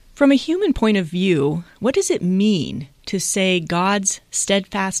From a human point of view, what does it mean to say God's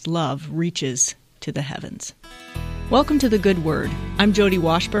steadfast love reaches to the heavens? Welcome to The Good Word. I'm Jody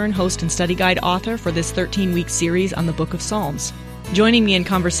Washburn, host and study guide author for this 13-week series on the Book of Psalms. Joining me in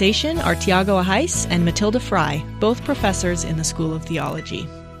conversation are Tiago Ahais and Matilda Fry, both professors in the School of Theology.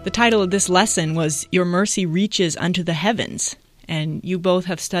 The title of this lesson was Your Mercy Reaches Unto the Heavens, and you both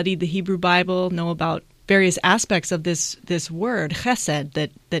have studied the Hebrew Bible, know about various aspects of this word,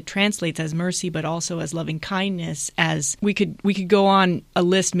 chesed, that translates as mercy, but also as loving kindness. As we could go on a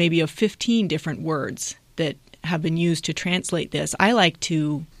list maybe of 15 different words that have been used to translate this. I like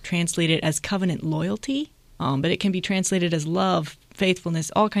to translate it as covenant loyalty, but it can be translated as love, faithfulness,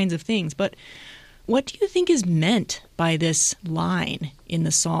 all kinds of things. But what do you think is meant by this line in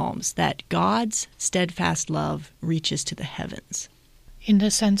the Psalms, that God's steadfast love reaches to the heavens? In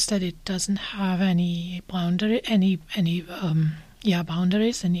the sense that it doesn't have any boundary,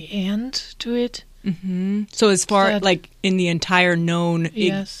 boundaries, any end to it. Mm-hmm. So as far like in the entire known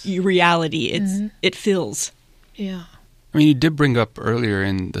reality, it fills. Yeah. I mean, you did bring up earlier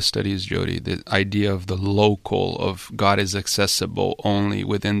in the studies, Jody, the idea of the local, of God is accessible only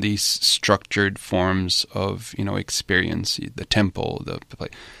within these structured forms of, experience, the temple,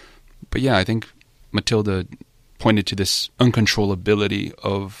 But yeah, I think Matilda pointed to this uncontrollability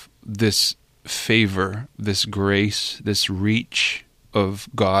of this favor, this grace, this reach of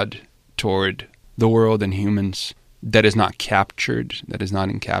God toward the world and humans that is not captured, that is not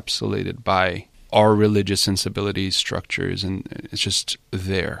encapsulated by our religious sensibilities, structures, and it's just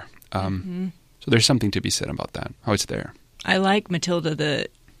there. So there's something to be said about that, how it's there. I like, Matilda, the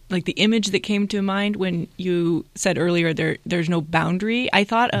image that came to mind when you said earlier there's no boundary. I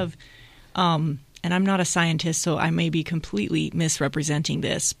thought of, and I'm not a scientist, so I may be completely misrepresenting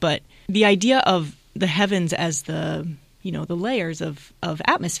this, but the idea of the heavens as the layers of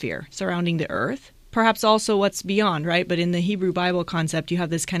atmosphere surrounding the earth, perhaps also what's beyond, right? But in the Hebrew Bible concept, you have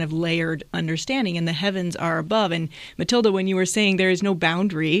this kind of layered understanding, and the heavens are above. And Matilda, when you were saying there is no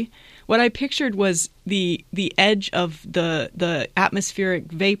boundary, what I pictured was the edge of the atmospheric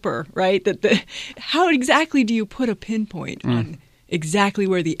vapor, right? How exactly do you put a pinpoint on exactly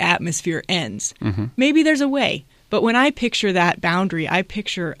where the atmosphere ends? Mm-hmm. Maybe there's a way, but when I picture that boundary, I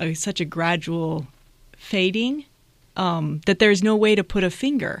picture such a gradual fading that there's no way to put a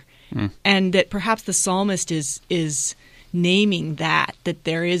finger. And that perhaps the psalmist is naming that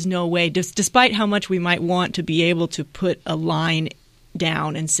there is no way, despite how much we might want to be able to put a line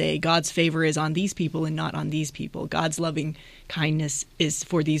down and say God's favor is on these people and not on these people. God's loving kindness is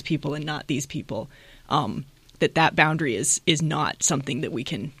for these people and not these people. That boundary is not something that we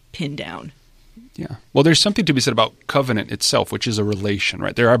can pin down. Yeah. Well, there's something to be said about covenant itself, which is a relation,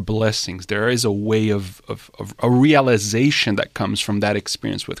 right? There are blessings. There is a way of a realization that comes from that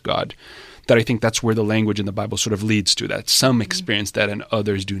experience with God, that I think that's where the language in the Bible sort of leads to, that some experience that and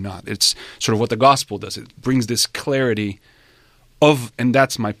others do not. It's sort of what the gospel does. It brings this clarity of, and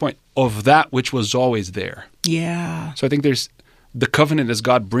that's my point, of that which was always there. Yeah. So I think there's the covenant as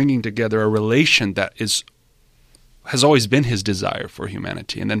God bringing together a relation that has always been his desire for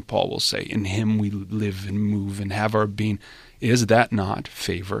humanity. And then Paul will say, in him we live and move and have our being. Is that not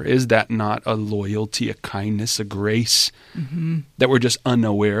favor? Is that not a loyalty, a kindness, a grace that we're just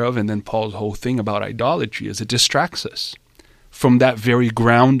unaware of? And then Paul's whole thing about idolatry is it distracts us from that very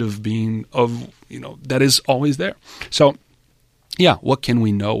ground of being, that is always there. So, yeah, what can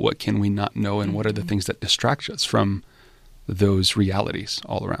we know? What can we not know? And what are the things that distract us from those realities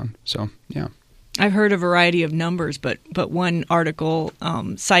all around? So, yeah. I've heard a variety of numbers, but one article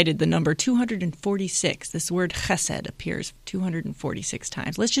cited the number 246. This word chesed appears 246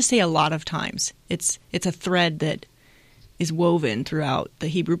 times. Let's just say a lot of times. It's a thread that is woven throughout the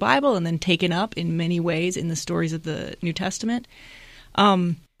Hebrew Bible and then taken up in many ways in the stories of the New Testament.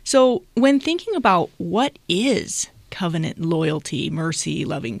 So when thinking about what is covenant loyalty, mercy,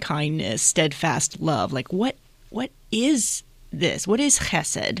 loving kindness, steadfast love, like what is this? What is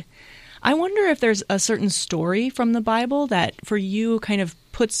chesed? I wonder if there's a certain story from the Bible that, for you, kind of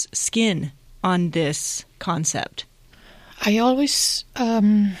puts skin on this concept. I always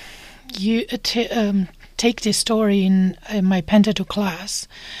take this story in my Pentateuch class.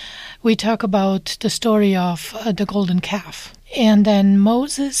 We talk about the story of the golden calf. And then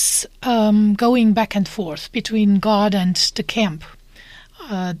Moses going back and forth between God and the camp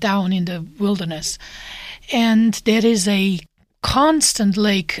down in the wilderness. And there is a constant,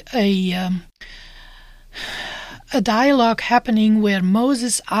 a dialogue happening where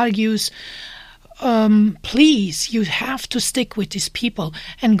Moses argues, please, you have to stick with these people.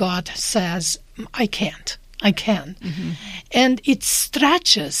 And God says, I can't. I can. And it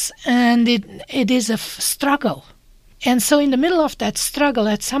stretches, and it is a struggle. And so in the middle of that struggle,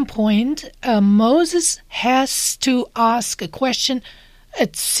 at some point, Moses has to ask a question,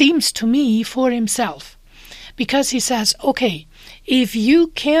 it seems to me, for himself. Because he says, okay, if you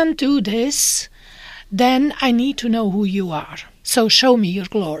can't do this, then I need to know who you are. So show me your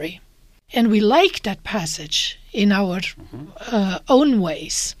glory. And we like that passage in our own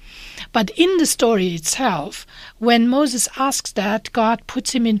ways. But in the story itself, when Moses asks that, God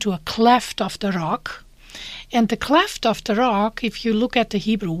puts him into a cleft of the rock. And the cleft of the rock, if you look at the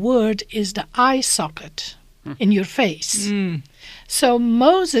Hebrew word, is the eye socket in your face. So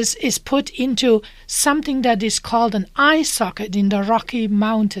Moses is put into something that is called an eye socket in the Rocky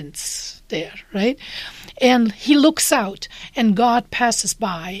Mountains there, right? And he looks out, and God passes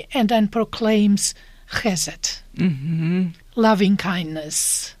by and then proclaims chesed, loving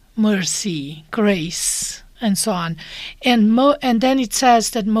kindness, mercy, grace, and so on. And then it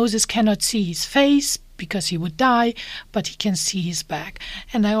says that Moses cannot see his face because he would die, but he can see his back.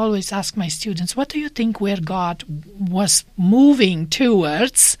 And I always ask my students, what do you think where God was moving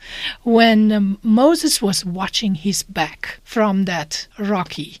towards when Moses was watching his back from that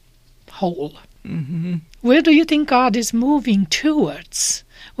rocky hole? Where do you think God is moving towards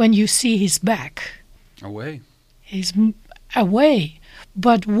when you see his back? Away. He's away.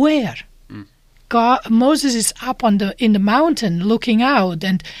 But where? Moses is up in the mountain looking out,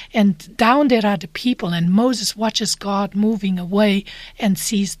 and down there are the people, and Moses watches God moving away and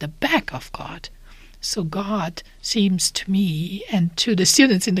sees the back of God. So God seems to me and to the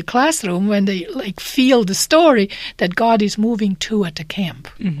students in the classroom, when they feel the story, that God is moving toward the camp,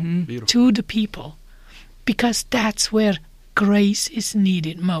 to the people, because that's where grace is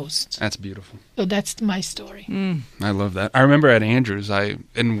needed most. That's beautiful. So that's my story. I love that. I remember at Andrews,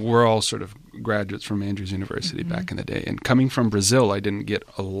 and we're all sort of graduates from Andrews University back in the day, and coming from Brazil, I didn't get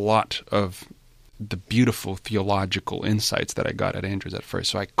a lot of the beautiful theological insights that I got at Andrews at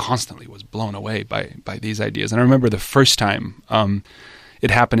first. So I constantly was blown away by these ideas. And I remember the first time it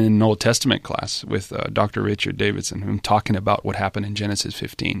happened in an Old Testament class with Dr. Richard Davidson, him talking about what happened in Genesis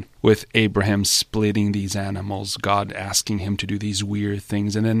 15 with Abraham splitting these animals, God asking him to do these weird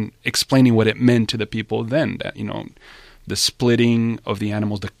things, and then explaining what it meant to the people then, that, the splitting of the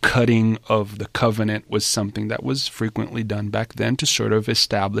animals, the cutting of the covenant was something that was frequently done back then to sort of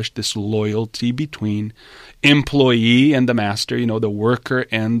establish this loyalty between employee and the master, the worker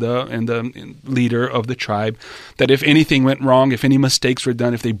and the leader of the tribe, that if anything went wrong, if any mistakes were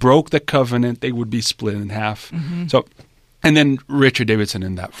done, if they broke the covenant, they would be split in half. So, and then Richard Davidson,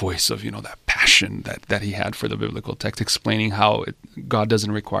 in that voice of, that passion that he had for the biblical text, explaining how God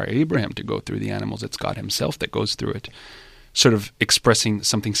doesn't require Abraham to go through the animals, it's God himself that goes through it. Sort of expressing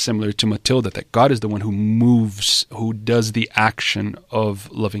something similar to Matilda, that God is the one who moves, who does the action of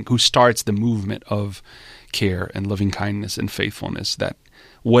loving, who starts the movement of care and loving kindness and faithfulness, that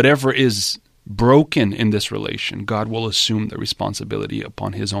whatever is broken in this relation, God will assume the responsibility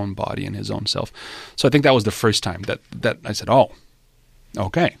upon his own body and his own self. So I think that was the first time that I said, oh,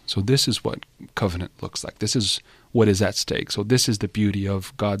 okay, so this is what covenant looks like. This is what is at stake. So this is the beauty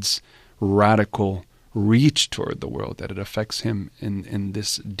of God's radical reach toward the world, that it affects him in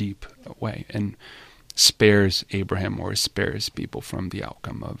this deep way and spares Abraham or spares people from the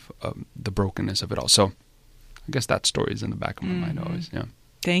outcome of the brokenness of it all. So I guess that story is in the back of my mind always. Yeah.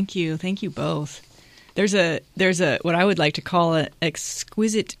 Thank you both. There's a what I would like to call an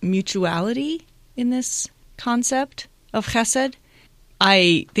exquisite mutuality in this concept of chesed.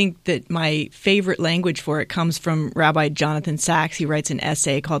 I think that my favorite language for it comes from Rabbi Jonathan Sacks. He writes an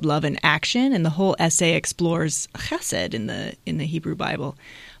essay called Love in Action, and the whole essay explores chesed in the Hebrew Bible.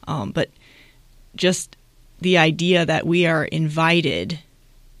 But just the idea that we are invited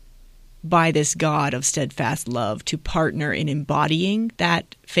by this God of steadfast love to partner in embodying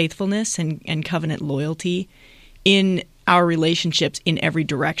that faithfulness and covenant loyalty in our relationships in every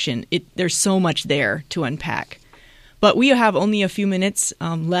direction. There's so much there to unpack. But we have only a few minutes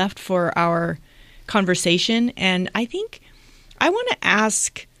left for our conversation, and I think I want to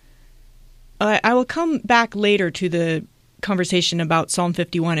ask, I will come back later to the conversation about Psalm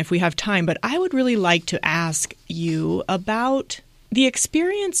 51 if we have time, but I would really like to ask you about the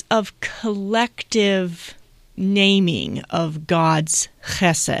experience of collective naming of God's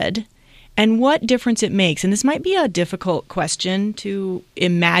chesed and what difference it makes. And this might be a difficult question to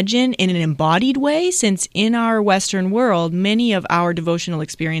imagine in an embodied way, since in our Western world, many of our devotional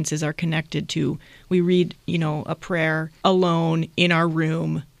experiences are connected to, we read, a prayer alone in our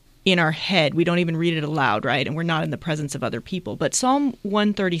room in our head. We don't even read it aloud, right? And we're not in the presence of other people. But Psalm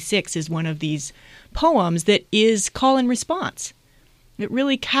 136 is one of these poems that is call and response. It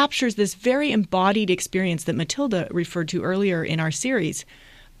really captures this very embodied experience that Matilda referred to earlier in our series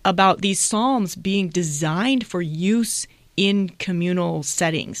about these psalms being designed for use in communal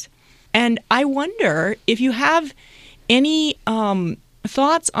settings. And I wonder if you have any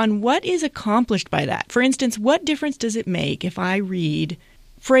thoughts on what is accomplished by that. For instance, what difference does it make if I read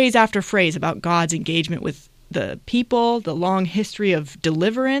phrase after phrase about God's engagement with the people, the long history of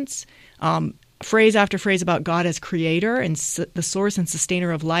deliverance, phrase after phrase about God as creator and the source and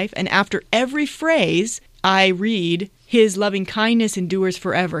sustainer of life, and after every phrase I read, his loving kindness endures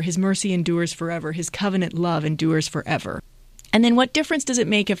forever, his mercy endures forever, his covenant love endures forever. And then what difference does it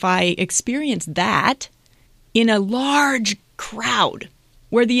make if I experience that in a large crowd,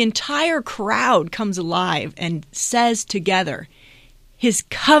 where the entire crowd comes alive and says together, his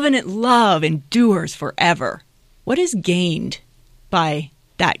covenant love endures forever? What is gained by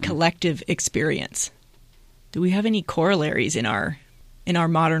that collective experience? Do we have any corollaries in our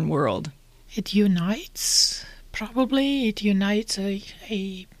modern world? It unites, probably. It unites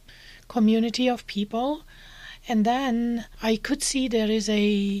a community of people. And then I could see there is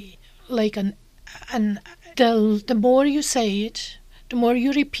the more you say it, the more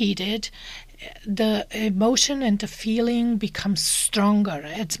you repeat it, the emotion and the feeling becomes stronger.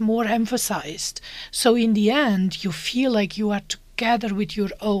 It's more emphasized. So in the end, you feel like you are together with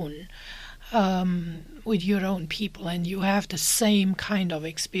your own people, and you have the same kind of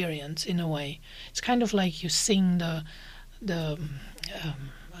experience in a way. It's kind of like you sing the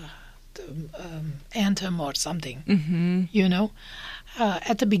anthem or something, you know.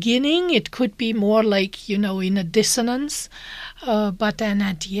 At the beginning, it could be more like, in a dissonance, but then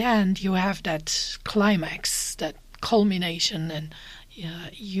at the end, you have that climax, that culmination, and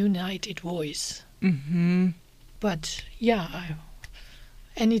united voice. But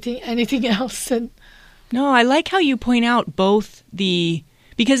anything else? No, I like how you point out both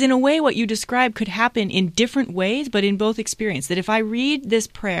because in a way what you describe could happen in different ways, but in both experience. That if I read this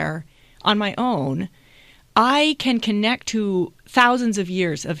prayer on my own, I can connect to thousands of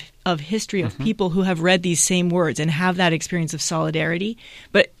years of history of people who have read these same words and have that experience of solidarity.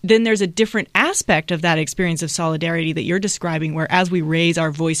 But then there's a different aspect of that experience of solidarity that you're describing, where as we raise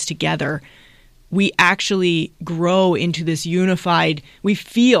our voice together, we actually grow into this unified, we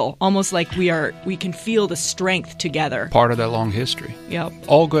feel almost like we can feel the strength together. Part of that long history. Yep.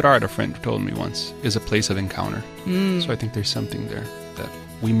 All good art, a friend told me once, is a place of encounter. So I think there's something there that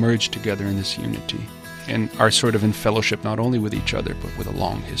we merge together in this unity and are sort of in fellowship not only with each other, but with a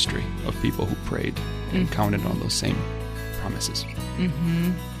long history of people who prayed and counted on those same promises.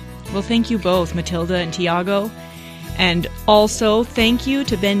 Well, thank you both, Matilda and Tiago. And also, thank you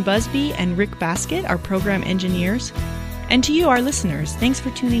to Ben Busby and Rick Baskett, our program engineers. And to you, our listeners, thanks for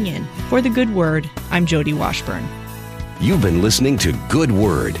tuning in. For The Good Word, I'm Jody Washburn. You've been listening to Good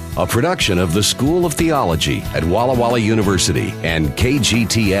Word, a production of the School of Theology at Walla Walla University and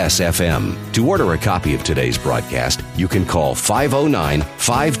KGTS-FM. To order a copy of today's broadcast, you can call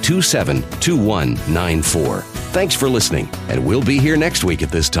 509-527-2194. Thanks for listening, and we'll be here next week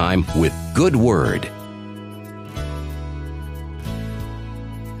at this time with Good Word.